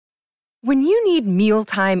When you need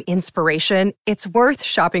mealtime inspiration, it's worth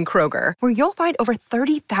shopping Kroger, where you'll find over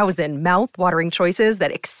 30,000 mouth-watering choices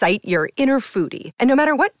that excite your inner foodie. And no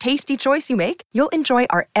matter what tasty choice you make, you'll enjoy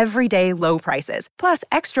our everyday low prices, plus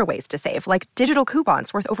extra ways to save, like digital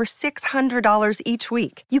coupons worth over $600 each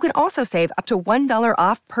week. You can also save up to $1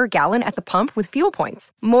 off per gallon at the pump with fuel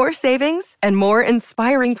points. More savings and more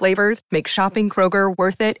inspiring flavors make shopping Kroger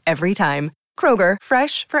worth it every time. Kroger,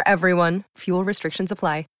 fresh for everyone. Fuel restrictions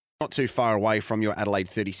apply. Not too far away from your Adelaide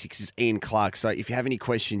 36's Ian Clark. So if you have any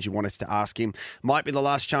questions you want us to ask him, might be the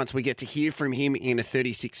last chance we get to hear from him in a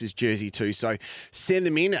 36's jersey too. So send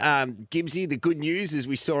them in. Gibbsy, the good news, as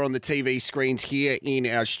we saw on the TV screens here in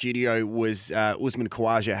our studio, was Usman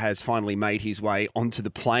Khawaja has finally made his way onto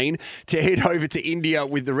the plane to head over to India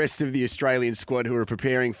with the rest of the Australian squad, who are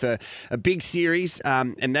preparing for a big series.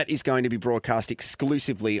 And that is going to be broadcast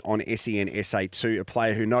exclusively on SEN SA2, a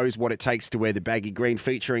player who knows what it takes to wear the baggy green,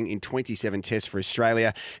 featuring in 27 tests for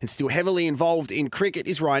Australia and still heavily involved in cricket,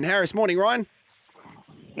 is Ryan Harris. Morning, Ryan.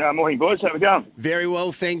 Morning, boys. How we going? Very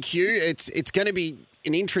well, thank you. It's going to be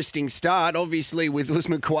an interesting start, obviously, with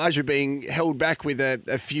Usman Khawaja being held back with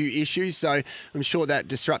a few issues, so I'm sure that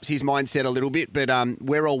disrupts his mindset a little bit, but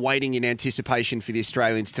we're all waiting in anticipation for the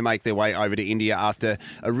Australians to make their way over to India after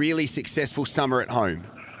a really successful summer at home.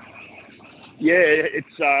 Yeah,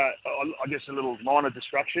 it's, I guess, a little minor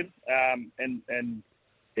distraction, and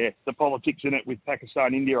the politics in it with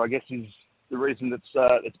Pakistan, India, I guess, is the reason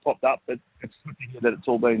that's popped up. But it's good to hear that it's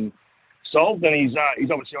all been solved, and he's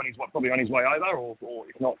obviously probably on his way over, or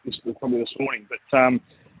if not, probably this morning. But I'm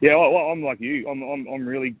like you. I'm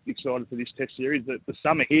really excited for this Test series. The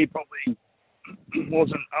summer here probably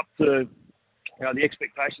wasn't up to the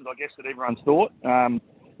expectations, I guess, that everyone's thought.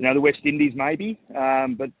 The West Indies maybe,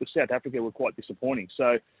 but the South Africa were quite disappointing.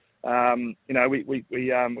 So.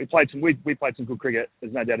 We played some good cricket.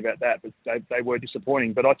 There's no doubt about that, but they were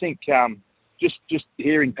disappointing. But I think just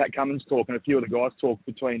hearing Pat Cummins talk and a few of the guys talk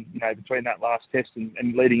between that last test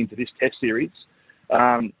and leading into this Test series,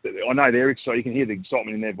 I know they're excited. You can hear the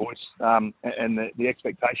excitement in their voice and the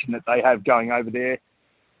expectation that they have going over there.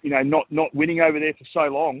 Not winning over there for so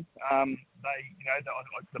long.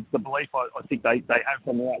 The belief I think they have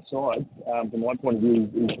from the outside, from my point of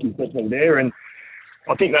view, is definitely there. And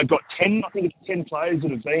I think they've got 10 players that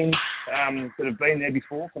have been there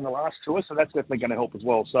before from the last tour, so that's definitely going to help as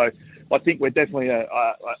well. So I think we're definitely a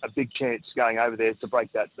big chance going over there to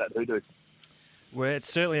break that hoodoo. Well,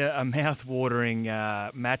 it's certainly a mouth-watering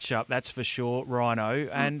matchup, that's for sure, Rhino.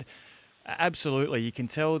 And absolutely, you can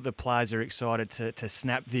tell the players are excited to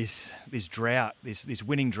snap this drought, this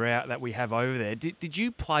winning drought that we have over there. Did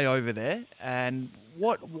you play over there? And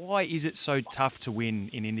why is it so tough to win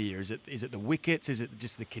in India? Is it the wickets? Is it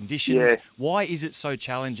just the conditions? Yeah. Why is it so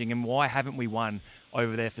challenging, and why haven't we won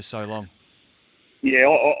over there for so long? Yeah,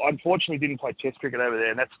 I unfortunately didn't play Test cricket over there,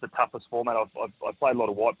 and that's the toughest format. I've played a lot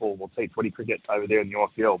of white ball or T20 cricket over there in the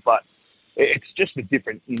IPL, but it's just a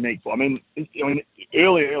different, unique. I mean,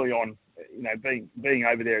 early on, being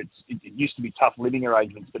over there, it used to be tough living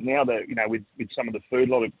arrangements, but now that with some of the food,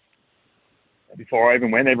 before I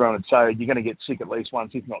even went, everyone would say you're going to get sick at least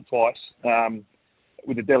once, if not twice,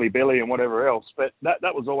 with a Delhi belly and whatever else. But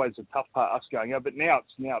that was always a tough part, us going over. But now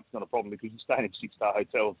it's not a problem because you're staying in 6-star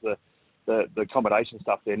hotels. The accommodation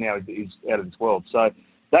stuff there now is out of this world. So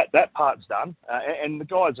that part's done. And the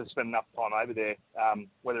guys have spent enough time over there,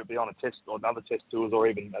 whether it be on a test or other test tours or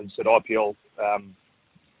even, as I said, IPL,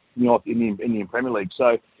 in the Indian Premier League.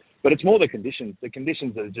 So. But it's more the conditions. The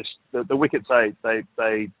conditions are just the wickets they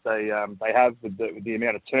have with the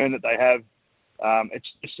amount of turn that they have. It's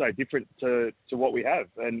just so different to what we have,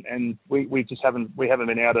 and we just haven't been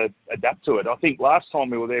able to adapt to it. I think last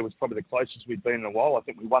time we were there was probably the closest we'd been in a while. I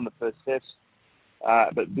think we won the first test,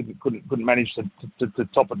 but couldn't manage to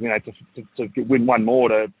top it. To win one more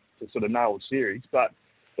to sort of nail the series, but.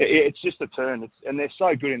 It's just a turn, and they're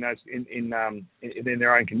so good in those in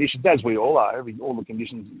their own conditions, as we all are. All the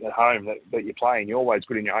conditions at home that you're playing, you're always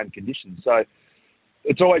good in your own conditions. So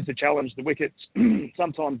it's always the challenge. The wickets,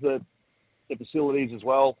 sometimes the facilities as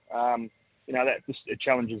well. That just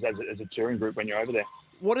challenges as a touring group when you're over there.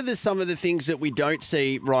 What are some of the things that we don't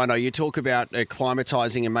see, Rhino? You talk about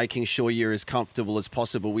acclimatising and making sure you're as comfortable as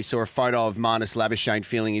possible. We saw a photo of Marnus Labuschagne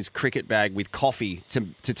filling his cricket bag with coffee to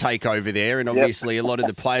take over there. And obviously a lot of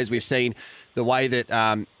the players we've seen, the way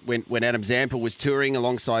that when Adam Zampa was touring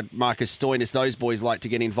alongside Marcus Stoinis, those boys like to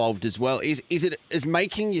get involved as well. Is it as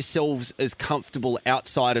making yourselves as comfortable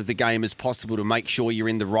outside of the game as possible to make sure you're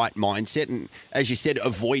in the right mindset and, as you said,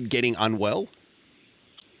 avoid getting unwell?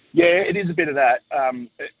 Yeah, it is a bit of that.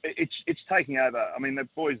 It's taking over. I mean, the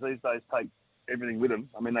boys these days take everything with them.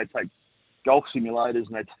 I mean, they take golf simulators,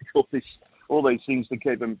 and they take all these things to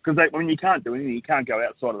keep them, because you can't do anything. You can't go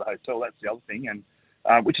outside of the hotel. That's the other thing,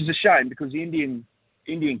 and which is a shame, because the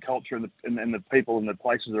Indian culture and the people and the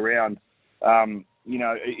places around,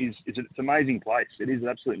 it's an amazing place. It is an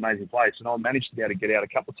absolutely amazing place, and I managed to be able to get out a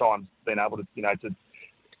couple of times, being able to to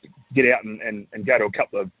get out and go to a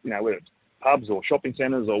couple of whether it's pubs or shopping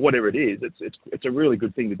centres or whatever it is. It's a really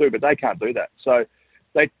good thing to do, but they can't do that. So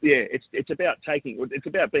it's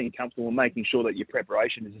about being comfortable and making sure that your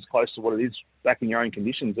preparation is as close to what it is back in your own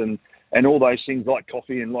conditions, and all those things like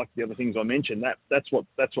coffee and like the other things I mentioned. That's what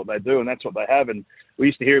they do, and that's what they have. And we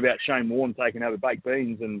used to hear about Shane Warne taking over baked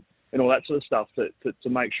beans and all that sort of stuff to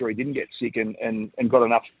make sure he didn't get sick and got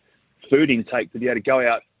enough food intake to be able to go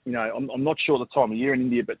out. I'm not sure the time of year in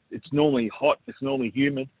India, but it's normally hot, it's normally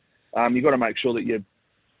humid. You've got to make sure that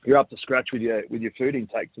you're up to scratch with your food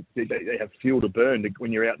intake. They have fuel to burn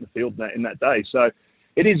when you're out in the field in that day. So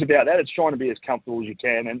it is about that. It's trying to be as comfortable as you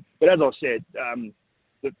can. But as I said,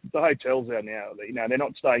 the hotels are now, they're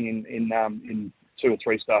not staying in 2 or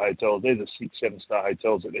 3 star hotels. They're the 6, 7 star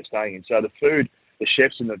hotels that they're staying in. So the food, the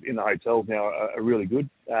chefs in the hotels now are really good,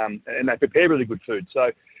 and they prepare really good food. So,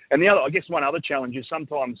 and one other challenge is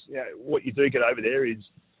sometimes what you do get over there is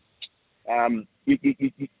you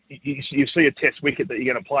see a test wicket that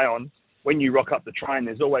you're going to play on. When you rock up the train,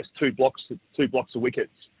 there's always two blocks of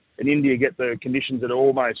wickets. In India, get the conditions that are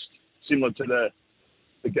almost similar to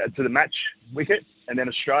the match wicket, and then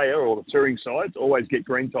Australia or the touring sides always get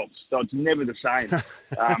green tops. So it's never the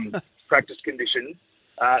same practice conditions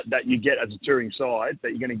that you get as a touring side that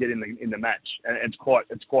you're going to get in the match, and it's quite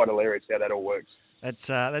hilarious how that all works.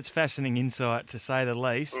 That's fascinating insight, to say the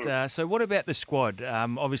least. So what about the squad?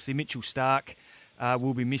 Obviously, Mitchell Starc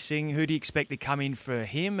will be missing. Who do you expect to come in for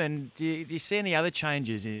him? And do you see any other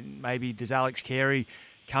changes? Maybe does Alex Carey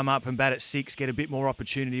come up and bat at 6, get a bit more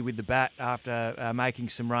opportunity with the bat after making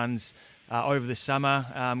some runs over the summer?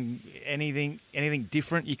 Anything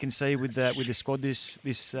different you can see with the squad this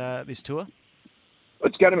tour?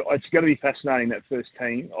 It's going to be fascinating, that first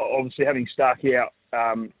team. Obviously, having Starkey out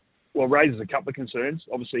raises a couple of concerns.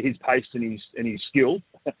 Obviously, his pace and his skill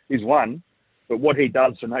is one, but what he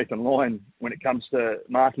does for Nathan Lyon when it comes to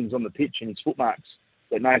markings on the pitch and his footmarks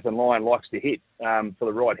that Nathan Lyon likes to hit for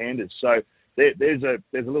the right-handers. So there's a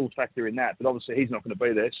little factor in that, but obviously he's not going to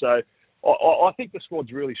be there. So I think the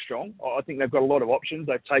squad's really strong. I think they've got a lot of options.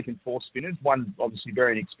 They've taken 4 spinners, one obviously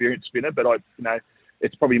very inexperienced spinner, but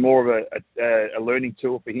it's probably more of a learning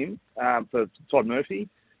tool for him, for Todd Murphy.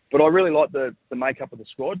 But I really like the makeup of the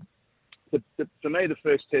squad. For me, the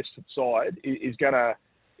first test side is going to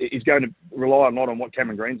rely a lot on what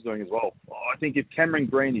Cameron Green's doing as well. I think if Cameron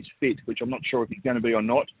Green is fit, which I'm not sure if he's going to be or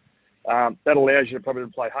not, that allows you to probably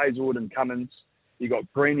play Hazelwood and Cummins. You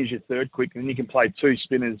got Green as your third quick, and then you can play 2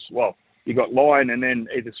 spinners. Well, you got Lyon and then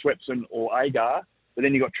either Swepson or Agar, but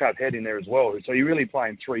then you got Trav Head in there as well. So you're really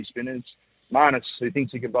playing 3 spinners. Marnus, who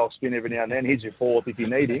thinks he can bowl spin every now and then, he's your 4th if you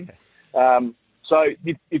need him. So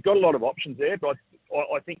you've got a lot of options there, but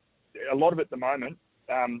I think a lot of it at the moment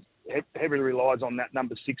heavily relies on that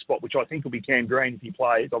number 6 spot, which I think will be Cam Green if he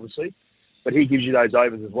plays, obviously. But he gives you those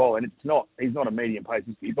overs as well, and he's not a medium pace.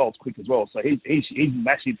 He bowls quick as well, so he's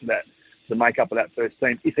massive for that, the makeup of that first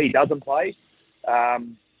team. If he doesn't play, I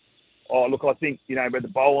think with the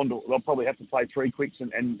Boland, they'll probably have to play 3 quicks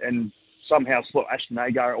and somehow slot Ashton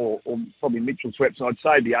Agar or probably Mitchell Swepson. I'd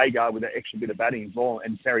say the Agar with that extra bit of batting as well,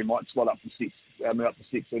 and Terry might slot up to 6,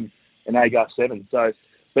 and Agar 7. So.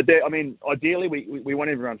 But ideally, we want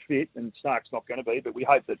everyone fit, and Stark's not going to be. But we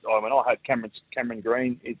hope that I hope Cameron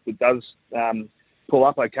Green it does pull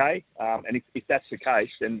up okay. And if that's the case,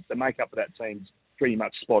 then the makeup of that team's pretty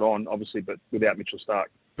much spot on, obviously, but without Mitchell Starc.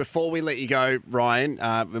 Before we let you go, Ryan,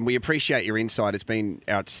 and we appreciate your insight. It's been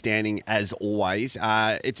outstanding as always.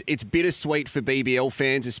 It's bittersweet for BBL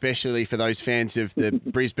fans, especially for those fans of the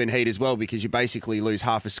Brisbane Heat as well, because you basically lose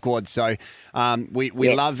half a squad. So we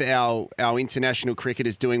love our international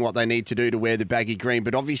cricketers doing what they need to do to wear the baggy green,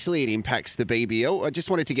 but obviously it impacts the BBL. I just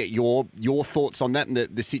wanted to get your thoughts on that and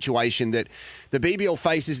the situation that the BBL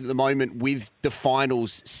faces at the moment with the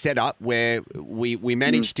finals set up, where we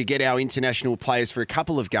managed to get our international players for a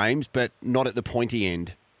couple of games, but not at the pointy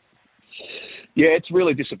end. Yeah, it's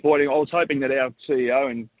really disappointing. I was hoping that our CEO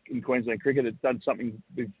in Queensland Cricket had done something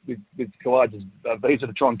with Khawaja's visa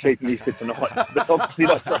to try and keep him here for tonight. But obviously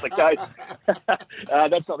that's not the case.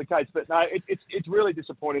 That's not the case. But no, it's really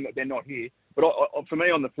disappointing that they're not here. But for me,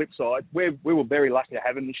 on the flip side, we were very lucky to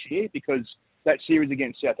have him this year, because that series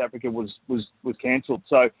against South Africa was cancelled.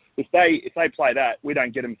 So if they play that, we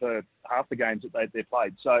don't get them for half the games that they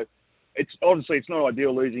played. So it's not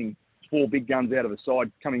ideal losing 4 big guns out of a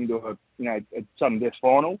side coming into a sudden death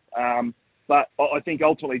final. But I think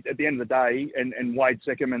ultimately, at the end of the day, and Wade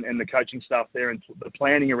Seckham and the coaching staff there and the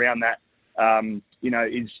planning around that,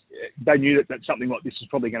 they knew that something like this was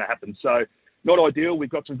probably going to happen. So not ideal. We've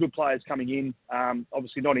got some good players coming in.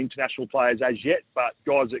 Obviously not international players as yet, but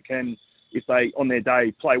guys that can, if they on their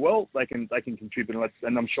day play well, they can contribute,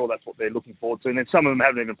 and I'm sure that's what they're looking forward to. And then some of them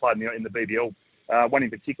haven't even played in the BBL. One in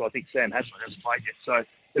particular, I think Sam Haslett hasn't played yet. So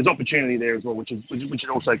there's opportunity there as well, which it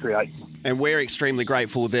also creates. And we're extremely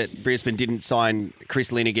grateful that Brisbane didn't sign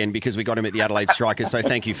Chris Lynn again because we got him at the Adelaide Strikers. So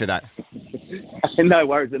thank you for that. No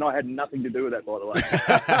worries, and I had nothing to do with that, by the way.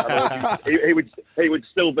 he would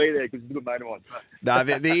still be there because he's a good mate of mine.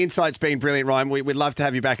 No, the insight's been brilliant, Ryan. We'd love to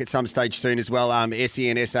have you back at some stage soon as well.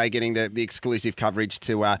 SEN SA getting the exclusive coverage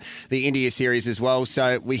to the India series as well.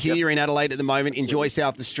 So we hear you're in Adelaide at the moment. Enjoy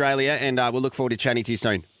South Australia, and we'll look forward to chatting to you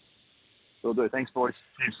soon. Will do. Thanks, boys.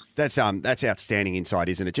 Cheers. That's outstanding insight,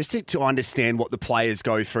 isn't it? Just to understand what the players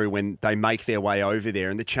go through when they make their way over there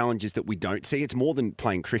and the challenges that we don't see. It's more than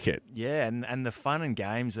playing cricket. Yeah, and the fun and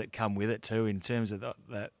games that come with it too, in terms of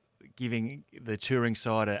that giving the touring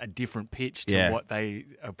side a different pitch to what they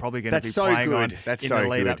are probably going to be playing on in the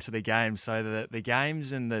lead up to the game. So the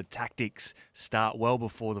games and the tactics start well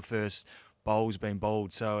before the first bowl's been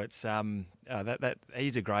bowled. So it's that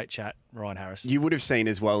he's a great chat, Ryan Harris. You would have seen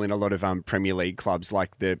as well in a lot of Premier League clubs,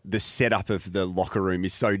 like the setup of the locker room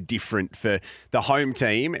is so different for the home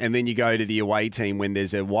team, and then you go to the away team when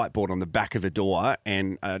there's a whiteboard on the back of a door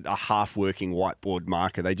and a half-working whiteboard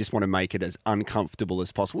marker. They just want to make it as uncomfortable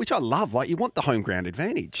as possible, which I love. Like, you want the home ground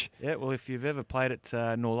advantage. Yeah, well, if you've ever played at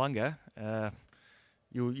Noarlunga,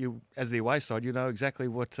 you as the away side, you know exactly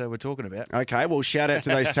what we're talking about. Okay, well, shout out to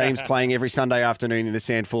those teams playing every Sunday afternoon in the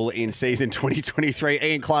Sandful in season 2023.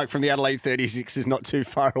 Ian Clark from the Adelaide 36 is not too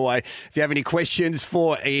far away. If you have any questions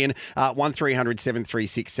for Ian, 1300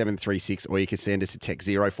 736 736, or you can send us a text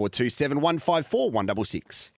 0427 154 166.